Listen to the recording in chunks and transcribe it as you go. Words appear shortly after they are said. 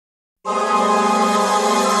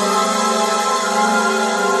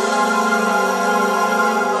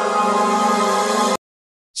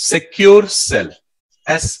secure cell,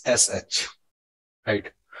 SSH, right?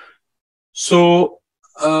 So,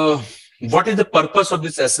 what is the purpose of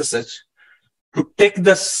this SSH? To take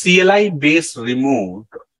the CLI-based remote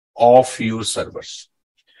of your servers.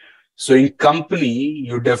 So in company,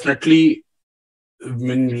 you definitely,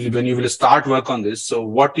 when you will start work on this, so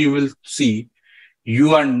what you will see,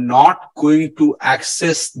 you are not going to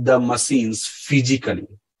access the machines physically.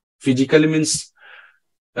 Physically means,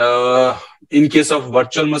 in case of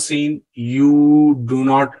virtual machine, you will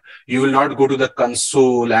not go to the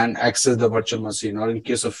console and access the virtual machine. Or in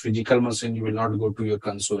case of physical machine, you will not go to your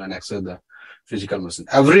console and access the physical machine.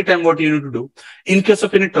 Every time what you need to do, in case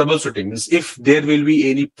of any troubleshooting, means if there will be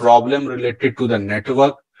any problem related to the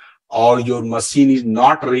network, or your machine is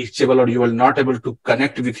not reachable, or you are not able to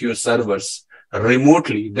connect with your servers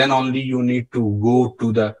remotely, then only you need to go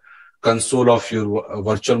to the console of your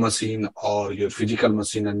virtual machine or your physical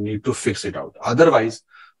machine and need to fix it out. Otherwise,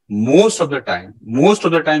 most of the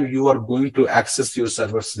time you are going to access your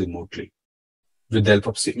servers remotely with the help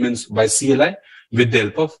of means by CLI, with the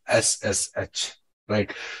help of SSH,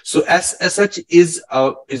 right? So SSH is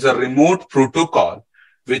a remote protocol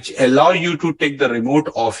which allow you to take the remote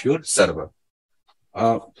of your server.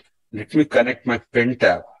 Let me connect my pen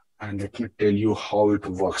tab and let me tell you how it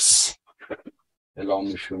works. Allow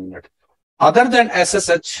me a few minutes. Other than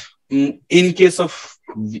SSH, in case of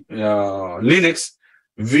Linux,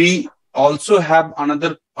 we also have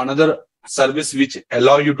another service which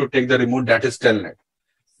allow you to take the remote, that is Telnet.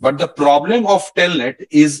 But the problem of Telnet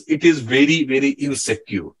is it is very, very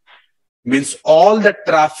insecure. Means all the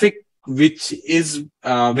traffic which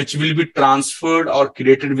will be transferred or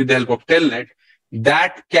created with the help of Telnet,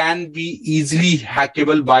 that can be easily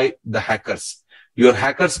hackable by the hackers. Your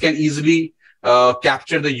hackers can easily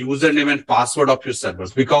capture the username and password of your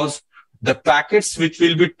servers, because the packets which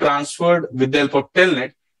will be transferred with the help of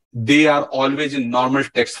Telnet, they are always in normal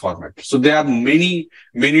text format. So there are many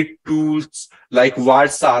tools like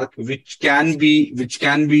rhcsa which can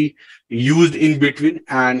be used in between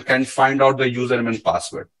and can find out the username and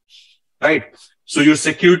password, right? So your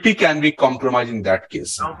security can be compromised in that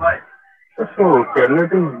case. So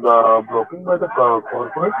Telnet is blocking by the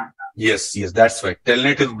corporate? Yes, that's right.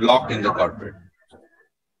 Telnet is blocked in the corporate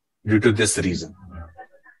due to this reason.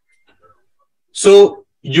 So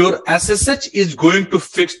your SSH is going to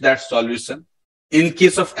fix that solution. In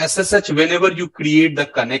case of SSH, whenever you create the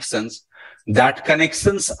connections, that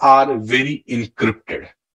connections are very encrypted,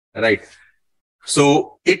 right?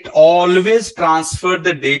 So it always transfers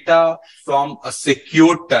the data from a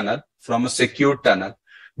secure tunnel,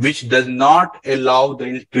 which does not allow the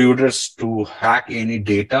intruders to hack any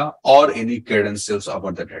data or any credentials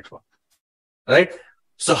about the network, right?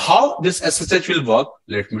 So how this SSH will work,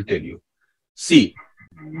 let me tell you. See,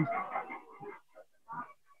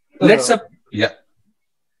 let's up, yeah.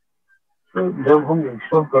 So जब हम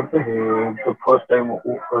install करते हैं तो first time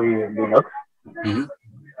Linux,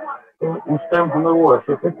 तो उस time हमें वो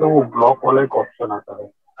SSH तो वो ब्लॉक वाला एक ऑप्शन आता है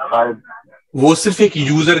शायद. वो सिर्फ एक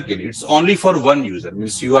यूजर के लिए, it's only for one user,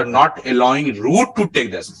 means you are not allowing root two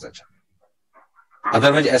take the SSH.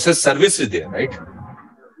 Otherwise SS service is there, right?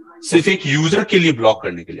 सिर्फ एक यूजर के लिए ब्लॉक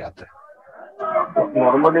करने के लिए आता है.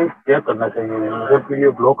 नॉर्मली क्या करना चाहिए, यूजर के लिए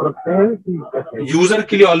ब्लॉक रखते हैं कि कैसे? यूजर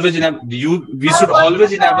के लिए always we should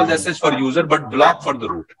always enable the SSH for user but block for the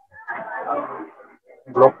root.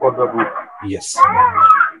 Block for the root, yes.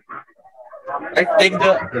 Right, take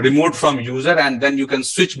the remote from user and then you can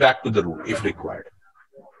switch back to the root if required.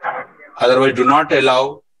 Otherwise, do not allow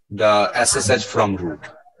the SSH from root.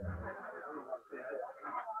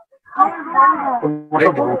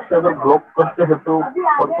 मतलब root से अगर block करते हैं तो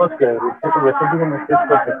purpose क्या है? Root से तो वैसे भी हम एक्सेस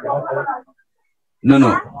कर सकते हैं. No.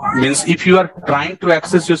 Means if you are trying to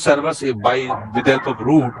access your servers with the help of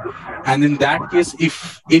root, and in that case,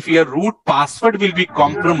 if your root password will be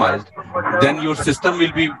compromised, then your system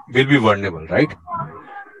will be vulnerable, right?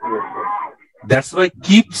 That's why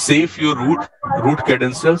keep safe your root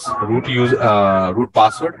credentials, root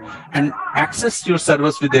password, and access your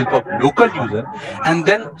servers with the help of local user, and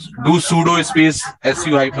then do sudo space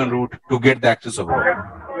su-root to get the access of root.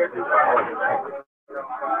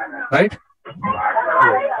 Right?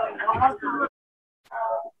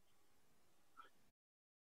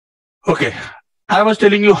 Okay, I was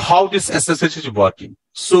telling you how this SSH is working.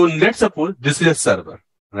 So let's suppose this is a server,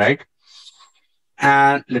 right?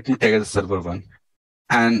 And let me take the server one.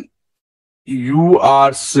 And you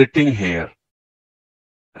are sitting here,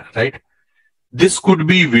 right? This could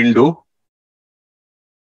be Windows.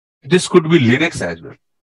 This could be Linux as well.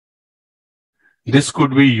 This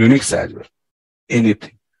could be Unix as well.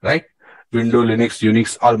 Anything, right? Windows, Linux,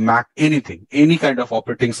 Unix, or Mac, anything, any kind of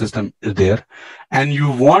operating system is there, and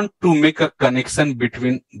you want to make a connection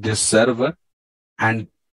between this server and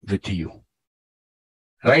with you,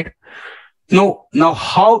 right? Now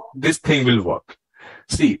how this thing will work?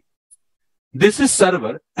 See, this is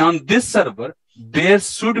server. On this server, there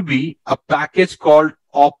should be a package called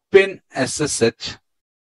OpenSSH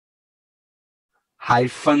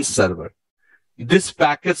 -server. This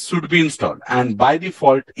package should be installed, and by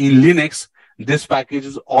default in Linux, this package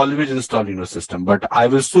is always installed in your system. But I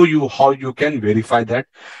will show you how you can verify that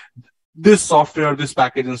this software or this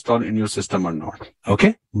package installed in your system or not.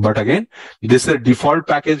 Okay, but again, this is a default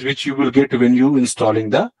package which you will get when you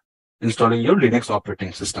installing your Linux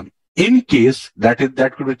operating system. In case that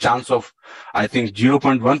could be a chance of, I think,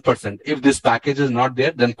 0.1%. If this package is not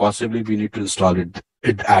there, then possibly we need to install it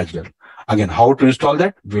as well. Again, how to install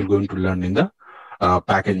that we're going to learn in the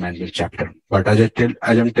package management chapter. But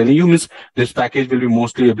as I'm telling you, means this package will be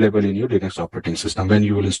mostly available in your Linux operating system when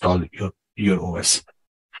you will install your OS.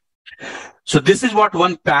 So this is what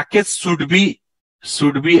one package should be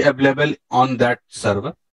available on that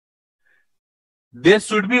server. There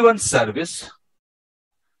should be one service,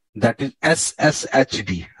 that is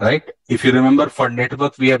SSHD, right? If you remember, for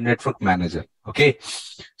network, we have network manager. Okay.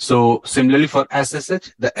 So similarly for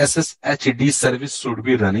SSH, the SSHD service should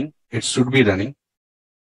be running. It should be running.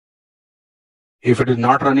 If it is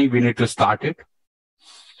not running, we need to start it.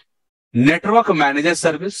 Network manager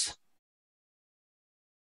service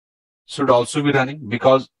should also be running,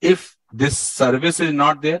 because if this service is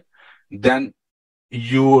not there, then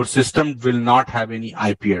your system will not have any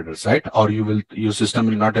IP address, right? Or your system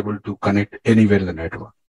will not able to connect anywhere in the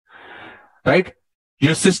network, right?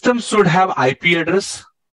 Your system should have IP address.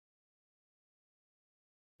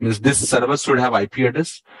 Means this server should have IP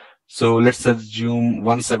address. So let's assume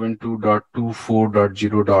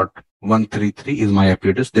 172.24.0.133 is my IP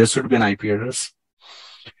address. There should be an IP address.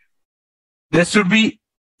 There should be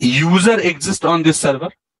user exist on this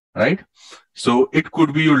server, right? So it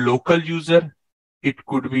could be your local user. It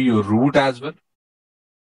could be your root as well,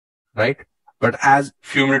 right? But as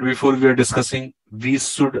few minutes before we were discussing, we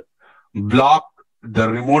should block the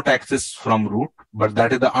remote access from root, but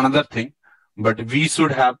that is the another thing. But we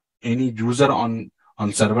should have any user on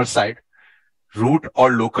server side, root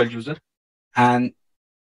or local user, and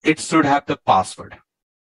it should have the password.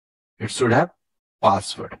 It should have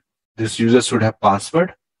password. This user should have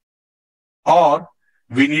password, or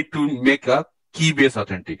we need to make a key-based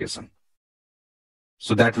authentication.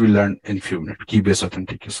 So that we learn in few minutes, key-based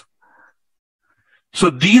authentication. So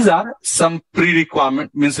these are some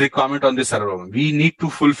requirement on the server. We need to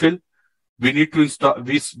fulfill. We need to install.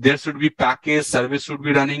 There should be package, service should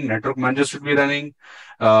be running, network manager should be running.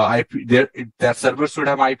 That server should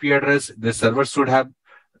have IP address. The server should have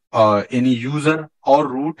any user or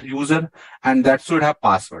root user, and that should have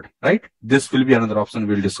password, right? This will be another option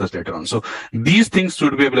we'll discuss later on. So these things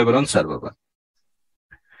should be available on server 1.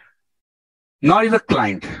 Now is a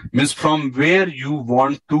client, means from where you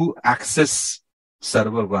want to access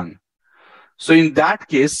server 1. So in that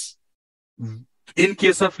case, in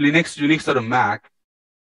case of Linux, Unix, or Mac,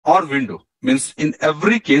 or Windows, means in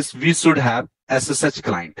every case, we should have SSH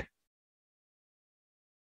client.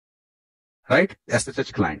 Right?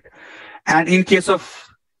 SSH client. And in case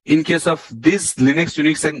of this Linux,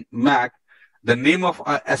 Unix, and Mac, the name of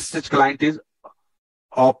our SSH client is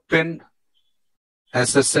OpenSSH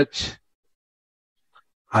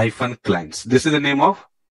 -clients. This is the name of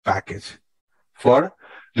package for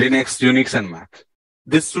Linux, Unix, and Mac.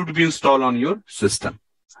 This should be installed on your system.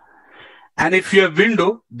 And if you have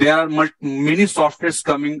Windows, there are many softwares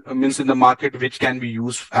coming in the market which can be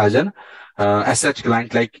used as an SSH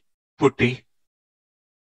client, like Putty,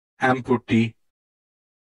 mPutty,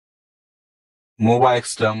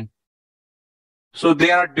 MobileXterm. So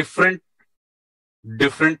there are different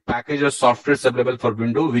packages, softwares available for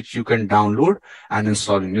Windows which you can download and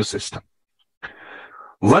install in your system.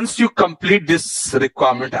 Once you complete this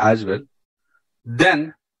requirement as well,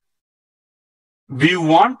 then we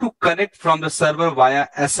want to connect from the server via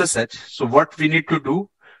SSH. So what we need to do,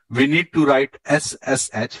 we need to write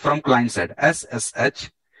SSH from client side, SSH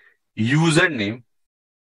username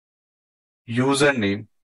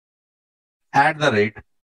 @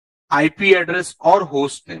 IP address or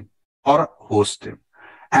host name,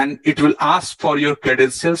 and it will ask for your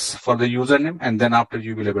credentials for the username, and then after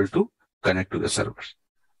you will be able to connect to the servers,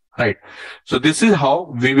 right? So this is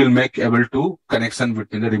how we will make able to connection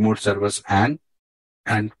between the remote servers and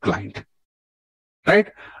client, right?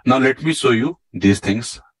 Now let me show you these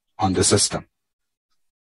things on the system.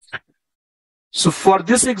 So for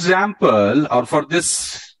this example, or for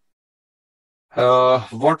this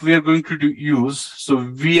what we are going to use, so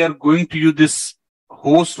we are going to use this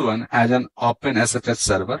host one as an open SSH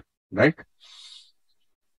server, right?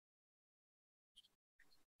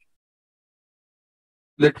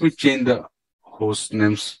 Let me change the host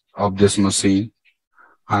names of this machine.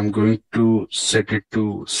 I'm going to set it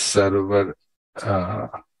to server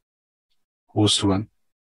host one.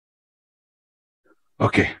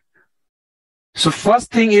 Okay. So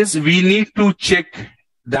first thing is we need to check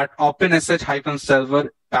that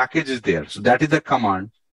OpenSSH-server package is there. So that is the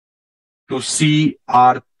command to see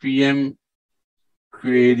RPM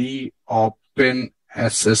query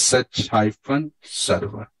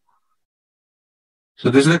OpenSSH-server. So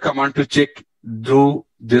this is the command to check do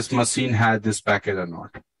this machine has this package or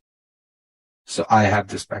not. So I have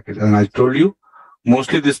this package, and I told you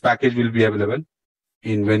mostly this package will be available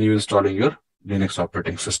in when you installing your Linux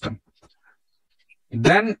operating system.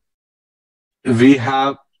 Then we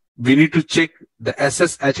need to check the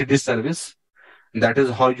SSHD service. That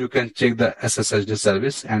is how you can check the SSHD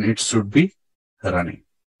service, and it should be running.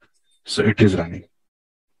 So it is running.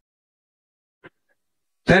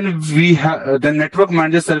 Then we have the network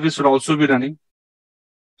manager service should also be running.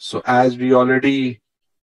 So as we already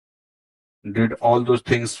did all those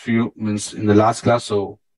things in the last class,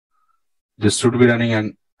 so this should be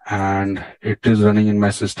running, and it is running in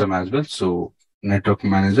my system as well. So network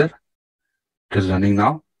manager, it is running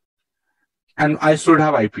now, and I should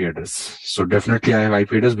have IP address. So definitely I have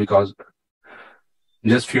IP address because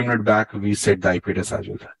just few minutes back we set the IP address as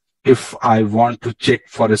well. If I want to check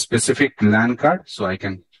for a specific LAN card, so I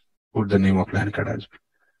can put the name of LAN card as well.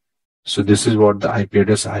 So this is what the IP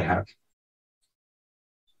address I have.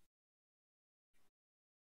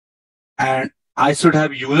 And I should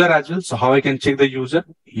have user as well. So how I can check the user?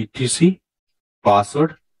 etc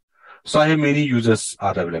password. So I have many users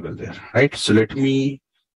are available there, right? So let me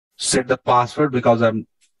set the password because I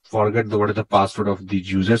forget what is the password of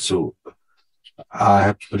these users. So I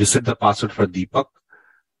have reset the password for Deepak.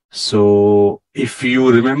 So if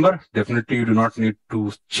you remember, definitely you do not need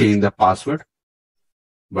to change the password.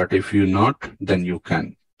 But if you not, then you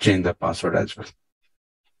can change the password as well.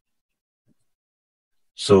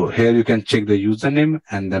 So here you can check the username,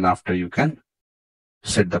 and then after you can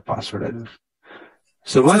set the password as well.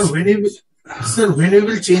 So once when you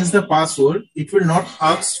will change the password, it will not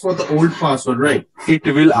ask for the old password, right? It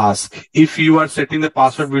will ask. If you are setting the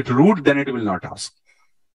password with root, then it will not ask.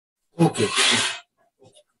 Okay.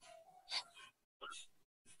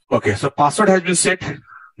 Okay, so password has been set.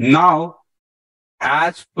 Now,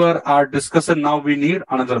 as per our discussion, now we need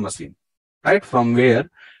another machine, right? From where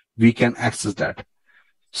we can access that.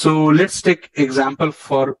 So let's take example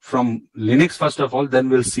from Linux first of all, then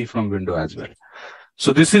we'll see from Windows as well.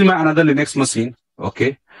 So this is my another Linux machine,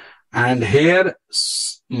 okay? And here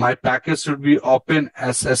my package should be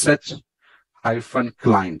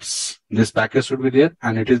OpenSSH-clients. This package should be there,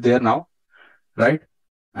 and it is there now, right?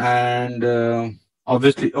 And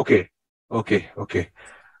obviously, okay.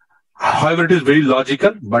 However, it is very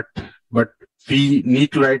logical, but we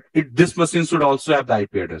need to write it. This machine should also have the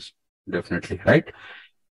IP address, definitely, right?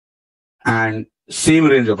 And same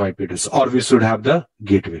range of IP address, or we should have the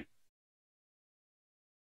gateway.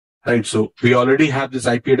 Right, so we already have this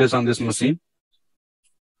IP address on this machine,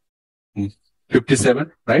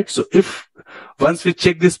 57, right? So if once we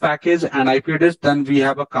check this package and IP address, then we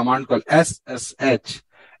have a command called SSH,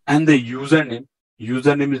 and the username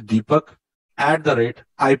is Deepak @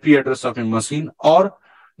 IP address of a machine, or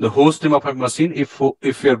the host name of a machine. If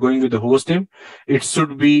we are going with the host name, it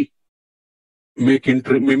should be make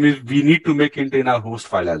entry. We need to make entry in our host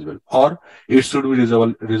file as well, or it should be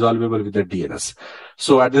resolvable with the DNS.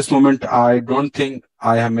 So at this moment, I don't think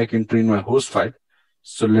I have make entry in my host file.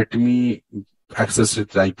 So let me access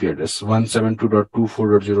its IP address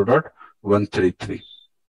 172.24.0.133.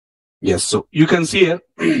 Yes, so you can see here.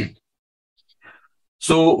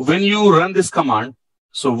 So when you run this command,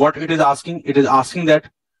 so what it is asking? It is asking that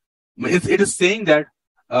it is saying that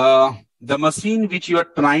the machine which you are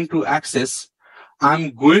trying to access,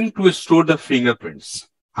 I'm going to store the fingerprints.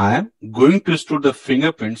 I am going to store the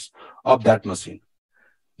fingerprints of that machine.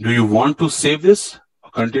 Do you want to save this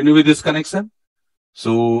or continue with this connection?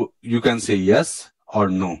 So you can say yes or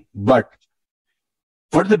no. But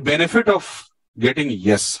what is the benefit of getting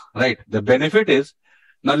yes, right? The benefit is,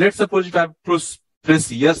 now let's suppose if I press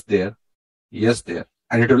yes there,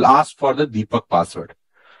 and it will ask for the Deepak password.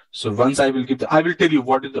 So once I will tell you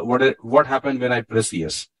what happened when I press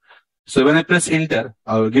yes. So when I press enter,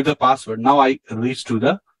 I will give the password. Now I reach to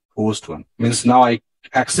the host one. Means now I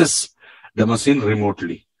access the machine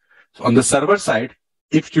remotely. So on the server side,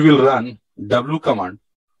 if you will run W command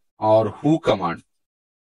or who command.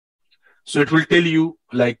 So it will tell you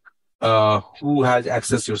like who has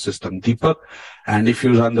accessed your system, Deepak. And if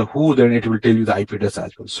you run the who, then it will tell you the IP address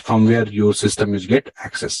as well, so from where your system is get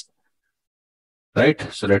access. Right?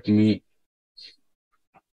 So let me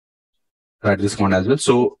write this command as well.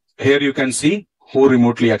 So here you can see who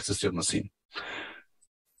remotely accessed your machine.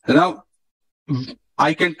 Now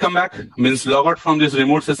I can come back, means log out from this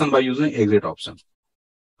remote session by using exit option.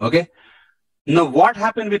 Okay. Now what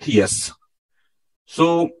happened with yes?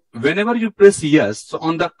 So whenever you press yes, so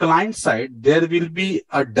on the client side, there will be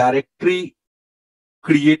a directory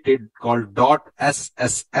created called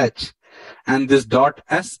 .ssh, and this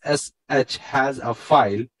 .ssh has a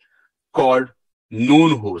file called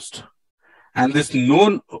known host, and this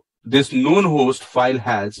known host file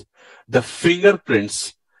has the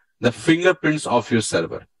fingerprints of your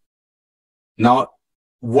server. Now,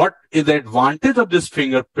 what is the advantage of this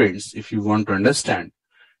fingerprints? If you want to understand,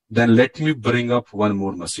 then let me bring up one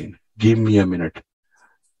more machine. Give me a minute.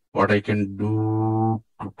 What I can do?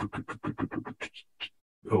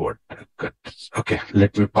 Okay,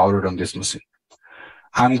 let me power it on this machine.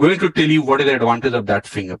 I'm going to tell you what is the advantage of that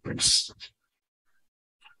fingerprints.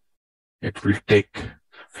 It will take a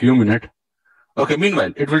few minutes. Okay,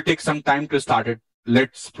 meanwhile, it will take some time to start it.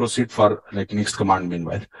 Let's proceed for like next command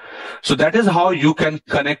meanwhile. So that is how you can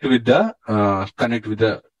connect with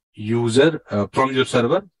the user from your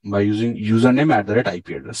server by using username at the IP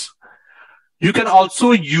address. You can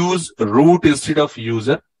also use root instead of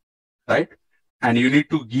user, right? And you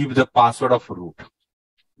need to give the password of root.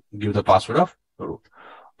 Give the password of root.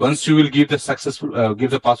 Once you will give the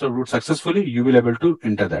password root successfully, you will be able to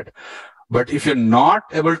enter that. But if you're not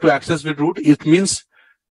able to access with root, it means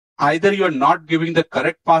either you are not giving the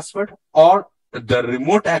correct password or the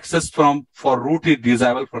remote access for root is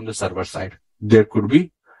disabled from the server side. There could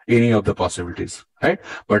be any of the possibilities, right?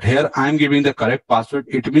 But here I'm giving the correct password.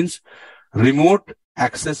 It means remote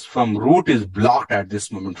access from root is blocked at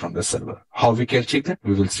this moment from the server. How we can check that?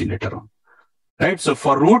 We will see later on, right? So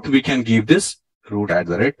for root, we can give this root at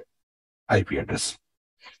the right IP address.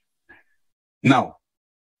 Now,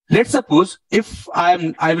 let's suppose if I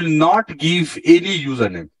will not give any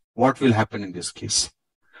username, what will happen in this case?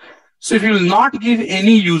 So if you will not give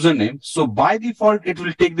any username, so by default, it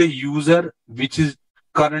will take the user which is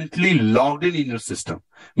currently logged in your system.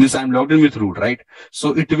 Means I'm logged in with root, right?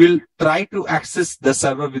 So it will try to access the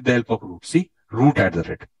server with the help of root. See, root at the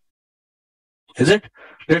rate. Is it?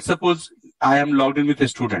 Let's suppose I am logged in with a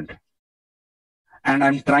student and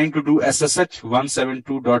I'm trying to do SSH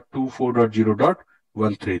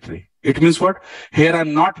 172.24.0.133. It means what? Here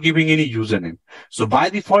I'm not giving any username. So by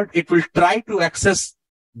default, it will try to access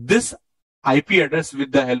this IP address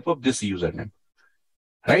with the help of this username.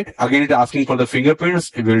 Right? Again, it asking for the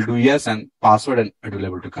fingerprints. It will do yes and password and it will be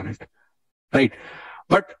able to connect. Right?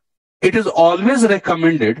 But it is always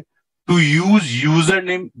recommended to use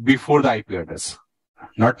username before the IP address.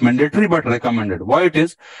 Not mandatory, but recommended. Why it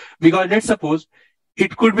is? Because let's suppose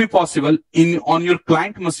it could be possible on your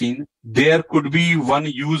client machine, there could be one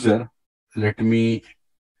user. Let me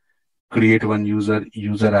create one user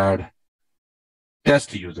add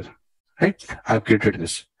test user. Right? I've created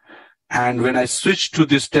this. And when I switch to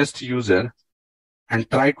this test user and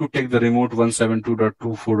try to take the remote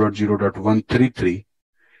 172.24.0.133,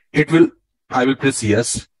 I will press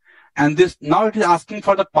yes. And now it is asking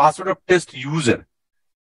for the password of test user,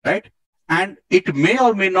 right? And it may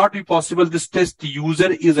or may not be possible this test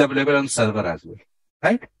user is available on server as well,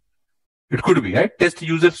 right? It could be, right? Test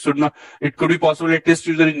user should not, it could be possible a test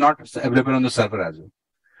user is not available on the server as well.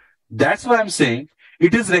 That's why I'm saying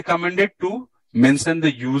it is recommended to mention the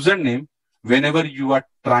username whenever you are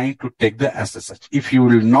trying to take the SSH. If you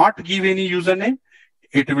will not give any username,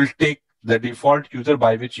 it will take the default user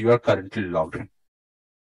by which you are currently logged in.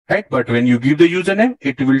 Right? But when you give the username,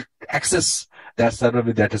 it will access that server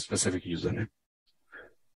with that specific username.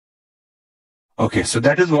 Okay, so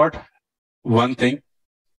that is what one thing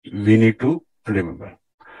we need to remember.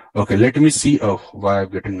 Okay, let me see why I'm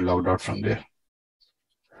getting logged out from there.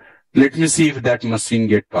 Let me see if that machine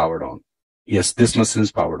get powered on. Yes, this machine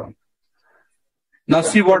is powered on. Now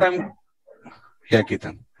see what I'm... Yeah,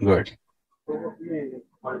 Ketan, go ahead. So,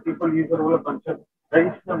 multiple user concept,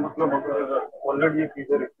 already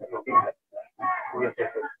user is logging in.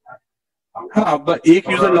 But एक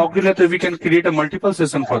user logged in, so we can create a multiple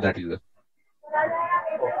session for that user.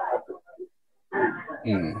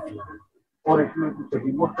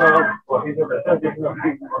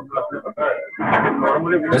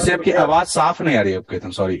 वैसे आपकी आवाज साफ नहीं आ रही है आपके,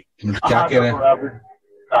 तुम सॉरी क्या कह रहे हैं?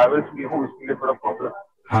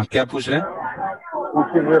 हाँ, क्या पूछ रहे हैं? पूछ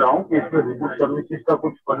ले रहा हूँ कि इसमें रिमोट सर्विसेज का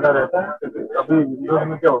कुछ फंडा रहता है, क्योंकि अभी विंडोज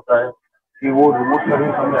में क्या होता है कि वो रिमोट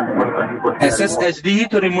सर्विस हमें एनेबल करनी पड़ती है। SSHD ही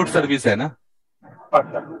तो रिमोट सर्विस है ना,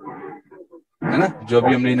 अच्छा, है ना, जो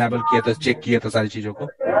भी हमने इनेबल किया था, चेक किया था सारी चीजों को,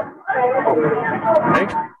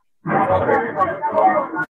 right?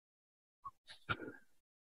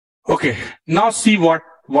 Okay, now see what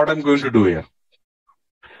I'm going to do here.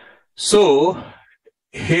 So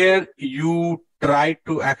here you try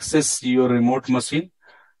to access your remote machine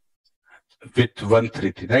with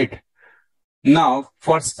 133, right? Now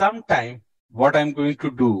for some time, what I'm going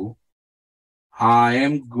to do, I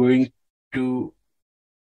am going to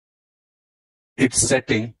its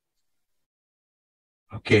setting,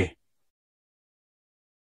 okay,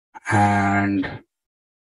 and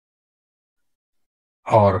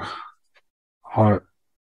or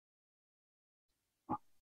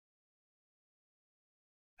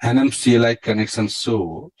NMCLI connection,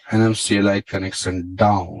 so NMCLI connection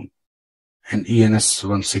down and ENS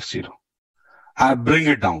 160. I bring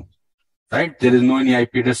it down, right? There is no any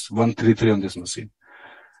IP address 133 on this machine.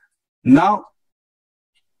 Now,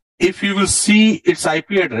 if you will see its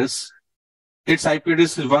IP address is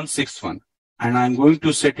 161, and I'm going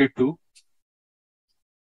to set it to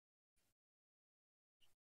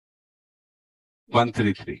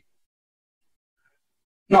 133.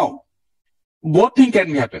 Now, both things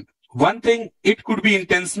can happen. One thing, it could be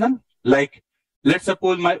intentional, like let's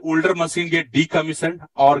suppose my older machine get decommissioned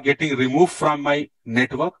or getting removed from my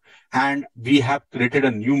network, and we have created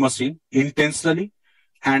a new machine intentionally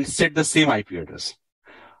and set the same IP address.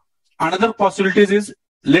 Another possibility is,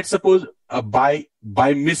 let's suppose by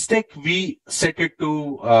mistake we set it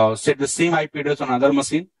to set the same IP address on another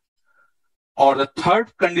machine. Or the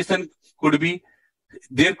third condition could be,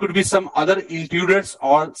 there could be some other intruders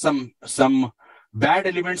or some bad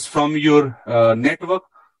elements from your network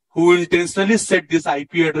who intentionally set this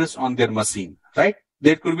IP address on their machine, right?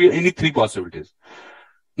 There could be any three possibilities.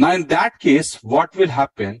 Now in that case, what will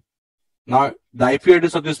happen? Now the IP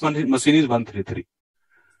address of this machine is 133.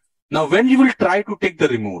 Now when you will try to take the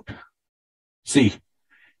remote, see,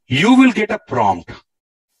 you will get a prompt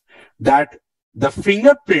that the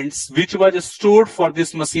fingerprints which was stored for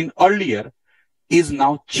this machine earlier is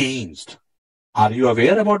now changed. Are you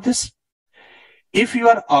aware about this? If you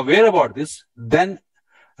are aware about this, then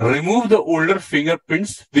remove the older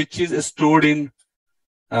fingerprints which is stored in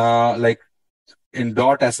like in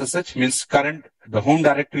 .ssh, means current, the home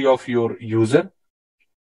directory of your user,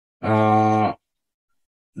 .ssh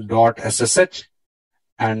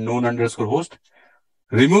and known_host.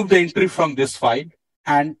 Remove the entry from this file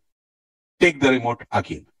and take the remote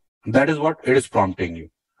again. That is what it is prompting you.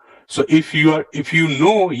 So if you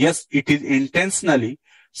know, yes, it is intentionally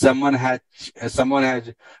someone has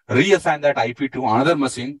reassigned that IP to another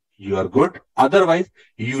machine, you are good. Otherwise,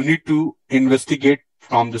 you need to investigate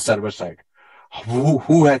from the server side.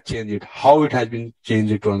 Who has changed it? How it has been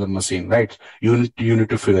changed to another machine, right? You need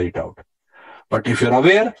to figure it out. But if you're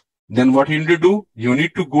aware, then what you need to do, you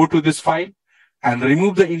need to go to this file and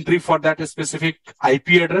remove the entry for that specific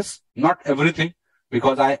IP address, not everything,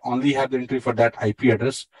 because I only have the entry for that IP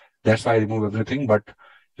address. That's why I remove everything, but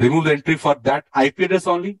remove the entry for that IP address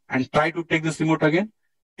only and try to take this remote again.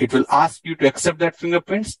 It will ask you to accept that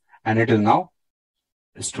fingerprints and it is now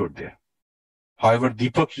stored there. However,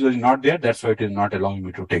 Deepak user is not there. That's why it is not allowing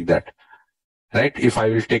me to take that, right? If I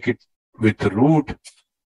will take it with root,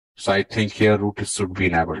 so I think here root should be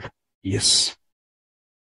enabled. Yes.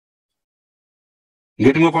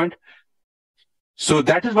 Getting my point? So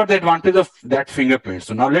that is what the advantage of that fingerprint.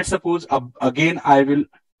 So now let's suppose again I will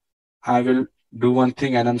do one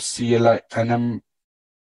thing, NMCLI,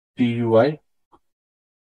 NMPUI.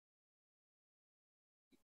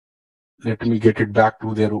 Let me get it back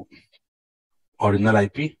to their original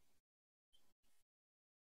IP.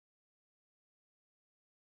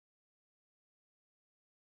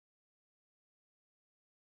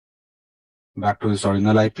 Back to this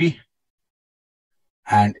original IP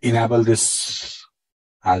and enable this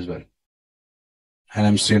as well.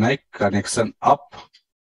 NMCLI connection up.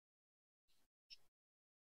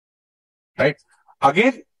 Right?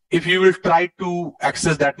 Again, if you will try to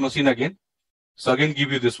access that machine again, so again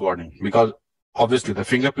give you this warning, because obviously the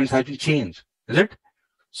fingerprints have been changed, is it?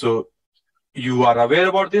 So you are aware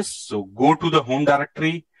about this. So go to the home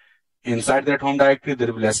directory. Inside that home directory,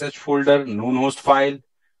 there will be SSH folder, known host file,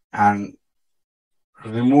 and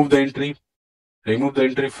remove the entry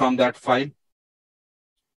from that file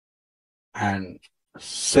and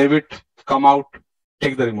save it, come out,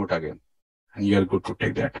 take the remote again, and you are good to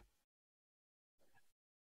take that.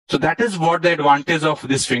 So that is what the advantage of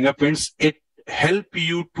this fingerprints. It help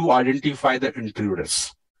you to identify the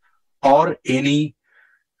intruders or any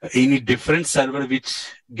different server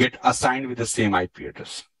which get assigned with the same IP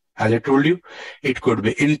address. As I told you, it could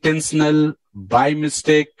be intentional, by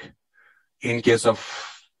mistake. In case of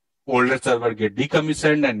older server get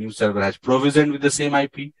decommissioned and new server has provisioned with the same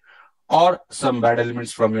IP, or some bad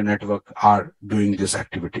elements from your network are doing these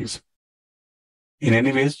activities. In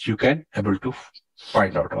any ways, you can able to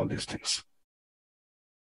find out all these things.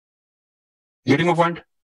 Getting my point?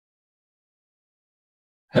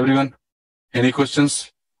 Everyone, any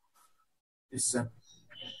questions? Yes, sir.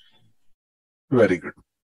 Very good.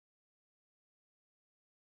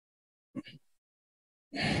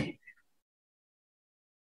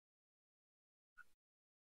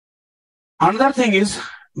 Another thing is,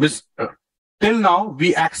 till now,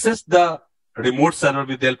 we access the remote server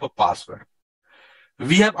with the help of password.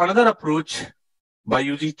 We have another approach by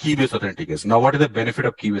using key-based authentication. Now, what is the benefit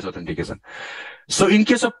of key-based authentication? So in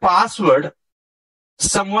case of password,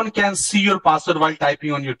 someone can see your password while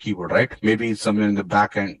typing on your keyboard, right? Maybe somewhere in the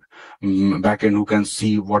back end who can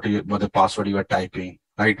see what the password you are typing,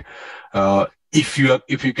 right? If you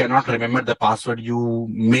cannot remember the password, you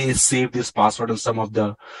may save this password in some of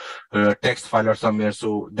the text file or somewhere.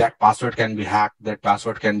 So that password can be hacked. That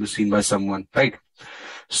password can be seen by someone, right?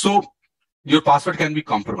 So your password can be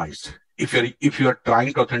compromised if you are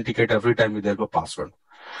trying to authenticate every time with the help of password.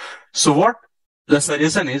 So what the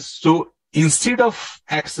suggestion is, so instead of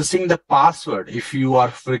accessing the password, if you are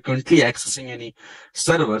frequently accessing any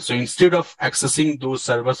server, so instead of accessing those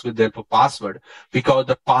servers with the help of password, because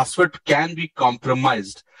the password can be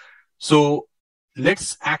compromised, so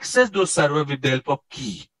let's access those servers with the help of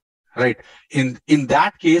key, right? In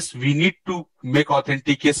that case, we need to make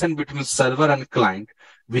authentication between server and client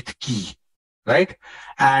with key, right?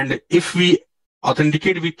 And if we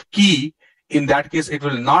authenticate with key, in that case, it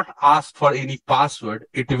will not ask for any password.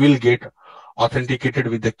 It will get authenticated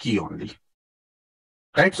with the key only,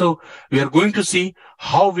 right? So we are going to see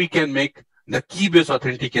how we can make the key-based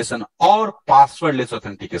authentication or passwordless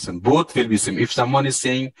authentication. Both will be same. If someone is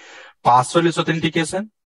saying passwordless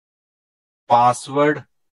authentication, passwordless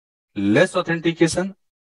authentication,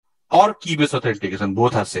 or key-based authentication,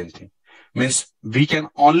 both are same thing. Means we can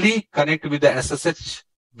only connect with the SSH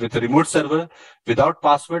with the remote server without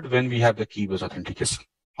password when we have the key-based authentication,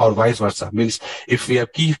 or vice versa. Means if we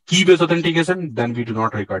have key-based authentication, then we do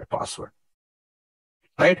not require password,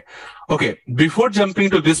 right? Okay, before jumping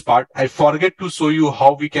to this part, I forget to show you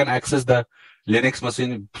how we can access the Linux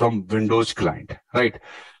machine from Windows client, right?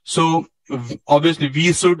 So obviously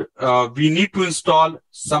we need to install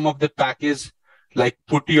some of the package like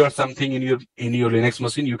putty or something in your Linux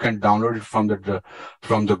machine. You can download it from the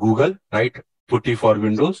Google, right? Putty for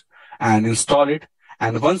Windows, and install it.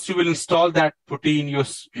 And once you will install that putty in your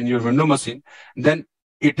Windows machine, then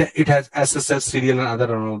it has SSH serial and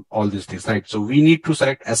other all these things, right? So we need to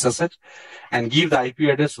select SSH and give the IP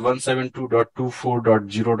address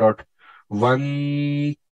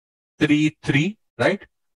 172.24.0.133, right?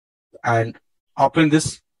 And open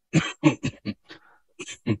this.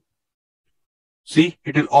 See,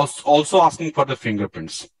 it is also asking for the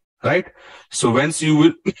fingerprints, right? So once you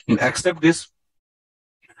will accept this,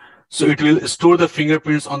 so it will store the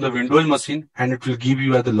fingerprints on the Windows machine and it will give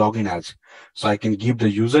you the login as. So I can give the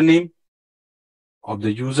username of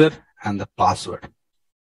the user and the password.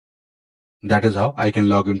 That is how I can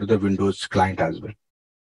log into the Windows client as well,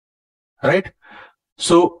 right?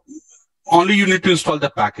 So only you need to install the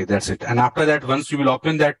package, that's it. And after that, once you will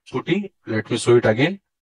open that putty, let me show it again.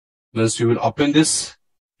 Once you will open this,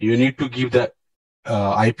 you need to give the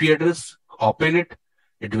IP address, open it.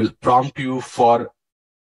 It will prompt you for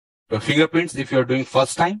the fingerprints if you are doing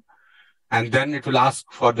first time. And then it will ask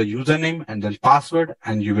for the username and then password,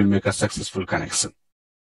 and you will make a successful connection.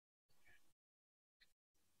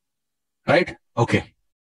 Right? Okay.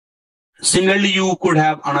 Similarly, you could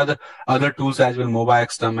have other tools as well,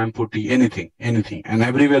 MobileXterm, MPutty, anything. And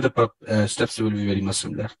everywhere the steps will be very much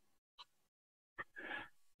similar.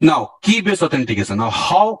 Now, key-based authentication. Now,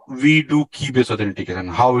 how we do key-based authentication,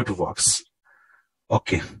 how it works.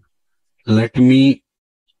 Okay. Let me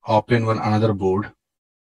open another board.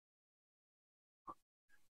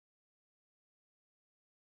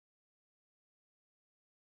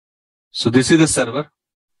 So this is the server.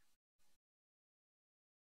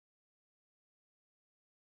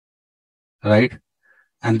 Right?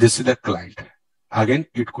 And this is the client. Again,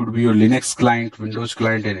 it could be your Linux client, Windows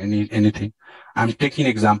client, and anything. I'm taking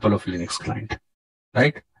example of Linux client,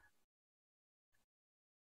 right?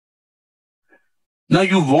 Now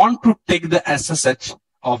you want to take the SSH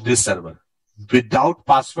of this server without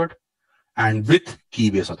password and with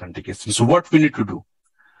key-based authentication. So what we need to do?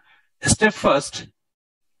 Step first,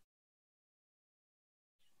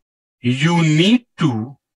 you need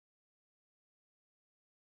to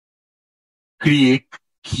create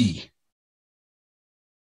key.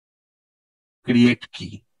 Create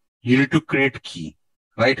key. You need to create key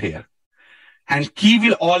right here. And key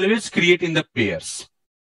will always create in the pairs.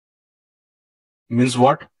 Means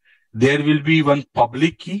what? There will be one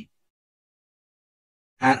public key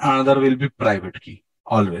and another will be private key.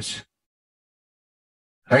 Always.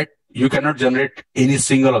 Right? You cannot generate any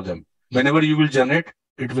single of them. Whenever you will generate,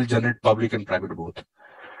 it will generate public and private both.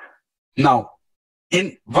 Now,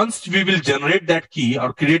 once we will generate that key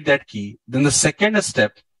or create that key, then the second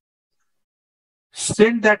step,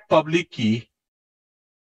 send that public key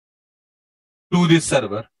to the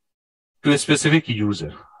server to a specific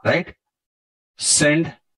user, right?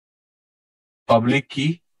 Send public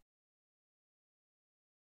key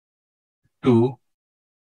to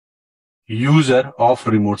user of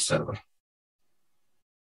remote server.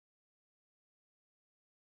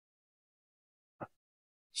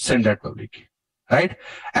 Send that public key, right?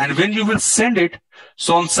 And when you will send it,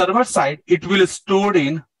 so on server side, it will store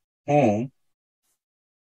in home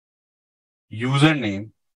username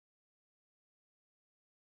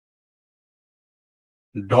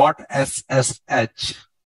 .ssh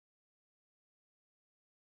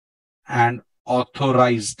and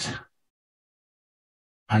authorized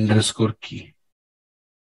underscore key,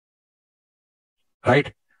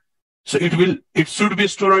 right? So it should be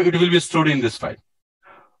stored, or it will be stored in this file.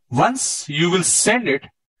 Once you will send it,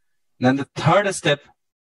 then the third step,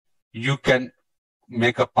 you can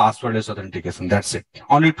make a passwordless authentication. That's it.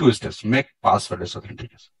 Only 2 steps. Make passwordless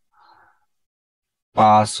authentication.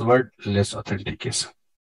 Passwordless authentication.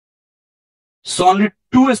 So only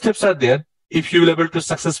 2 steps are there. If you will able to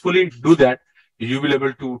successfully do that, you will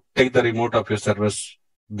able to take the remote of your servers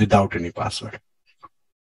without any password.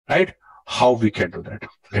 Right? How we can do that?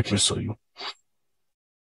 Let me show you.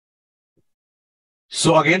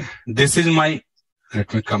 So again, this is my,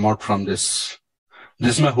 let me come out from this.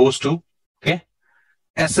 This is my host 2. Okay.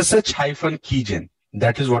 SSH-keygen.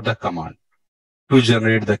 That is what the command to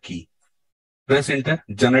generate the key. Press enter,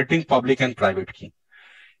 generating public and private key.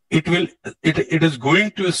 It is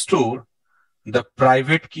going to store the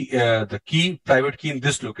private key, private key in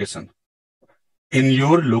this location in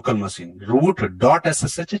your local machine,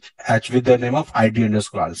 root.ssh with the name of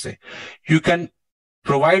ID_rhcsa. You can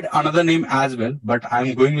provide another name as well, but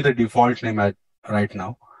I'm going with the default name right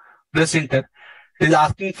now. Press enter. It is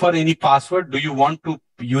asking for any password. Do you want to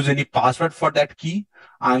use any password for that key?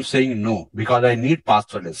 I'm saying no, because I need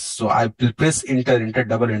passwordless. So I will press enter,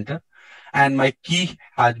 double enter, and my key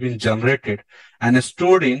has been generated and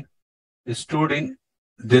stored in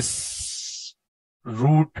this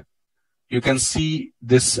root. You can see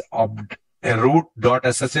this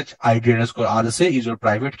root.ssh ID_rhcsa is your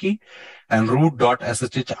private key, and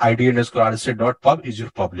root.ssh ID_rhcsa.pub is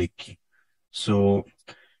your public key. So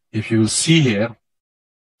if you see here,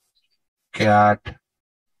 cat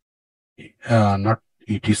not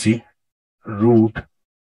etc root.ssh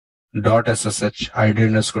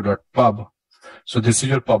ID_pub. So this is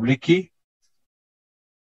your public key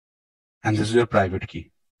and this is your private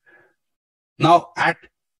key. Now by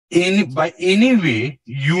any way,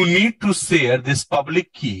 you need to share this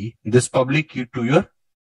public key to your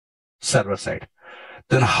server side.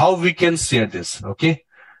 Then how we can share this? Okay.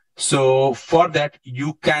 So for that,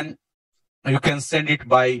 you can send it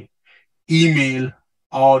by email,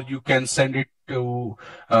 or you can send it to,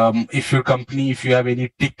 if your company, if you have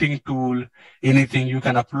any ticketing tool, anything, you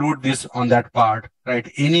can upload this on that part, right?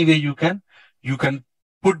 Anyway, you can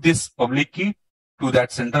put this public key to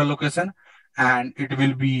that central location, and it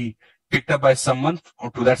will be picked up by someone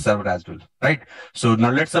to that server as well, right? So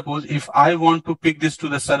now let's suppose if I want to pick this to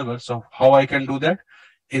the server, so how I can do that?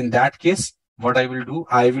 In that case, what I will do,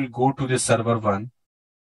 I will go to the server 1.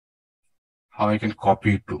 How I can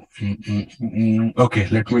copy it to? Okay,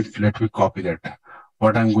 let me copy that.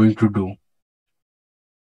 What I'm going to do,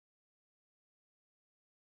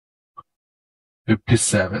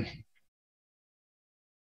 57.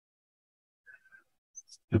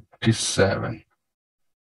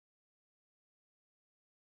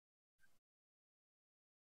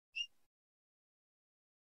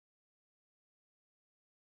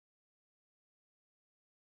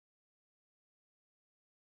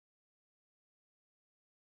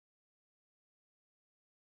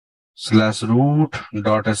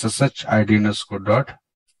 /root.ssh ID_.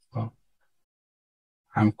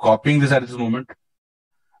 I'm copying this at this moment.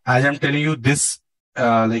 As I'm telling you this,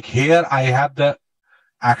 like here I have the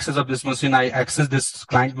access of this machine, I access this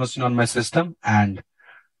client machine on my system and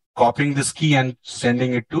copying this key and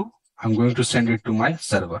sending it to, I'm going to send it to my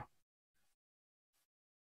server.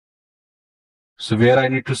 So where I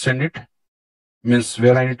need to send it means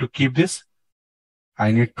where I need to keep this.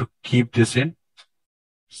 I need to keep this in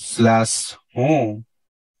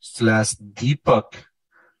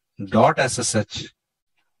 /home/deepak.ssh.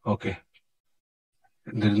 Okay.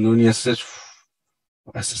 There is no any SSH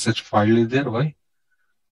file is there. Why?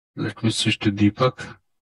 Let me switch to Deepak.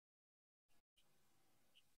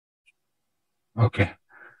 Okay.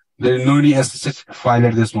 There is no any SSH file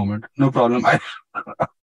at this moment. No problem.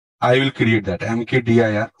 I will create that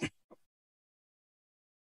mkdir.ssh.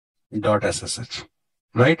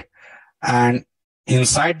 Right? And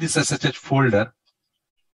inside this SSH folder,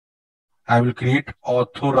 I will create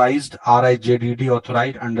authorized RIJDD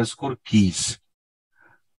authorized underscore keys.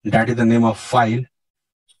 That is the name of file,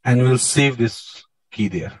 and we'll save this key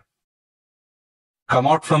there. Come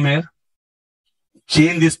out from here,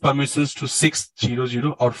 change these permissions to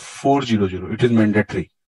 600 or 400. It is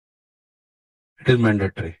mandatory. It is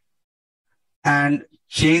mandatory. And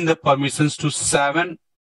change the permissions to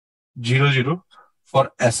 700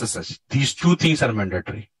 for SSH. These two things are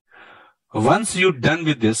mandatory. Once you're done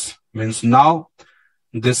with this, means now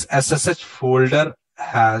this SSH folder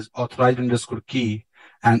has authorized underscore key,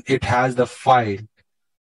 and it has the file,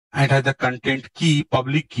 and it has the content key,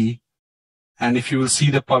 public key. And if you will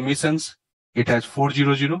see the permissions, it has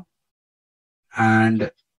 400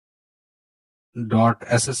 and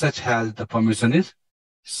 .ssh has the permission is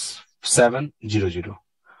 700.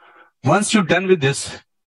 Once you're done with this,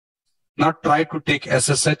 now try to take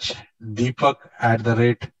SSH Deepak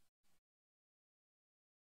 @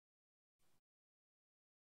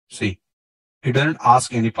 See, it doesn't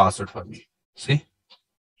ask any password for me. See,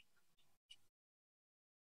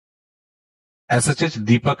 SSH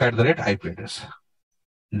Deepak @ IP address.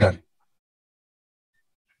 Done.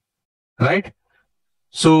 Right?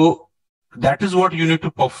 So that is what you need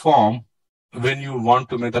to perform when you want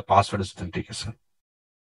to make the password authentication.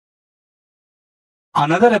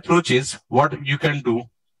 Another approach is what you can do,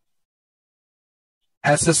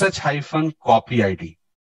 SSH-copy ID.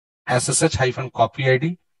 SSH-copy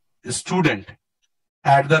ID student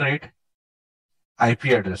 @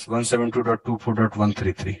 IP address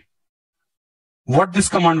 172.24.133. What this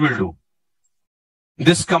command will do?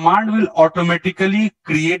 This command will automatically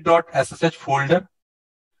create .ssh folder,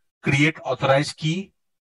 create authorized key,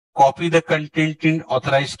 copy the content in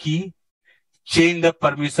authorized key, change the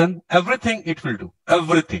permission, everything it will do,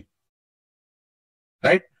 everything.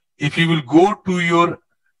 Right? If you will go to your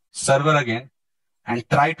server again and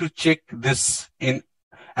try to check this in,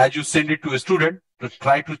 as you send it to a student, to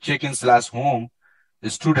try to check in /home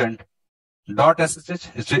student.ssh,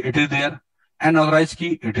 it is there, and authorized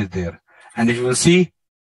key, it is there. And if you will see,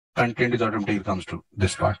 content is automatically comes to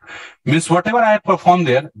this part. Means whatever I perform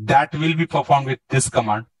there, that will be performed with this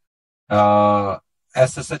command,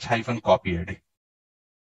 SSH-copy ID.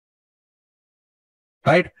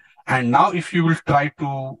 Right? And now if you will try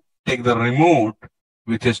to take the remote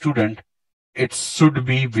with a student, it should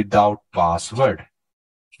be without password.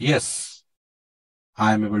 Yes,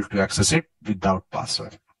 I am able to access it without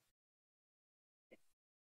password.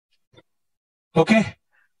 Okay,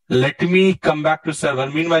 let me come back to server.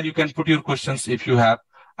 Meanwhile, you can put your questions if you have.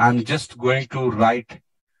 I'm just going to write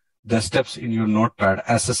the steps in your notepad.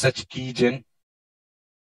 SSH keygen.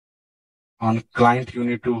 On client, you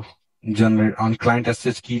need to generate on client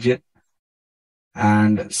SSH keygen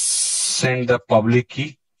and send the public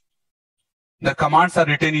key. The commands are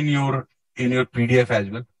written in your PDF as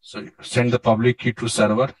well. So send the public key to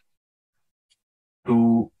server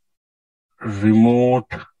to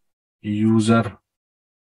remote user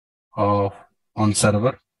on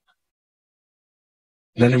server.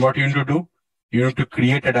 Then what you need to do, you need to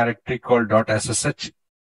create a directory called .ssh.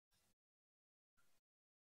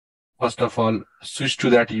 First of all, switch to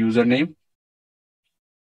that username,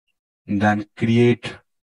 then create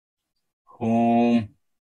home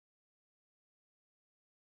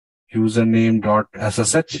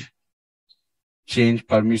username.ssh, change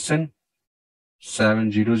permission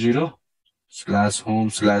 700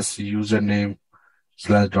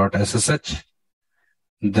 /home/username/.ssh,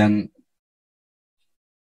 then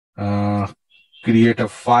create a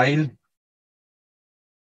file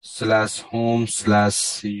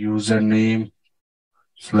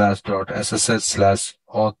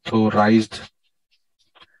 /home/username/.ssh/authorized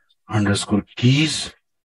underscore keys.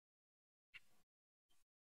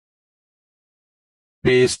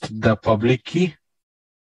 Paste the public key.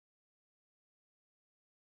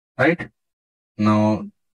 Right? Now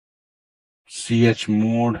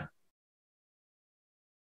chmod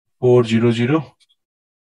 400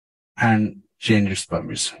 and change its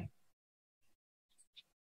permission.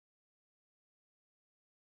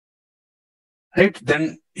 Right,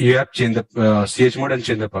 then you have changed the chmod and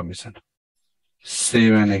change the permission.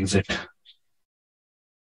 Save and exit.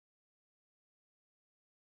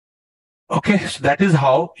 Okay, so that is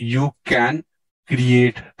how you can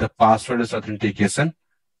create the passwordless authentication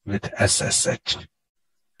with SSH.